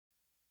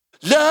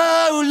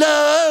Low,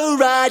 low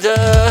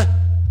rider,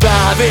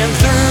 driving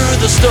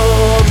through the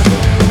storm.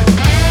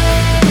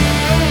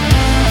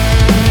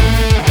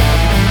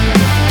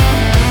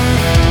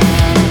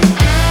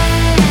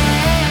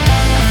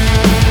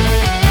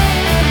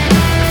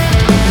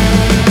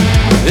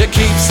 It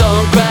keeps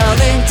on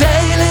growling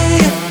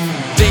daily,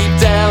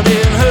 deep down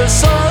in her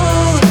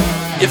soul.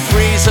 It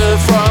frees her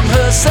from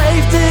her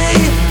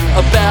safety,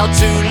 about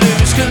to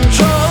lose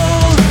control.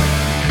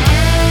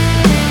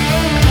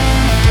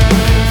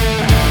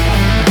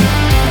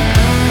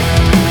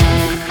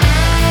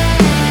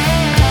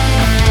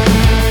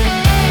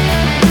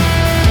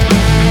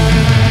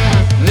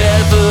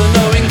 Never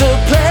knowing the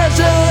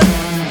pleasure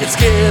it's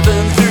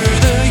given through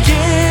the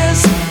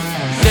years,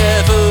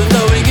 never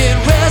knowing it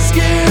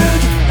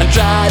rescued and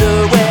dried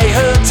away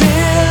her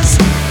tears.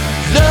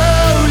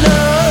 Low,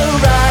 low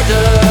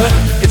rider,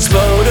 its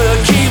motor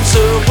keeps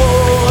her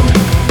warm.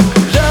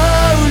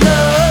 Low,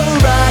 low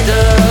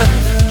rider,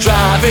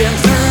 driving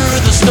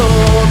through the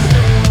storm.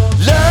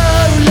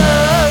 Low,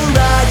 low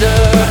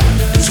rider,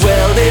 it's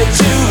welded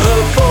to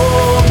her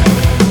form.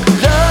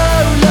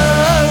 Low,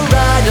 low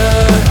rider,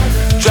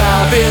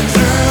 driving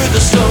through the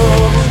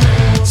storm.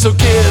 So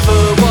give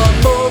her one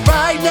more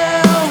right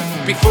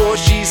now before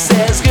she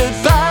says goodbye.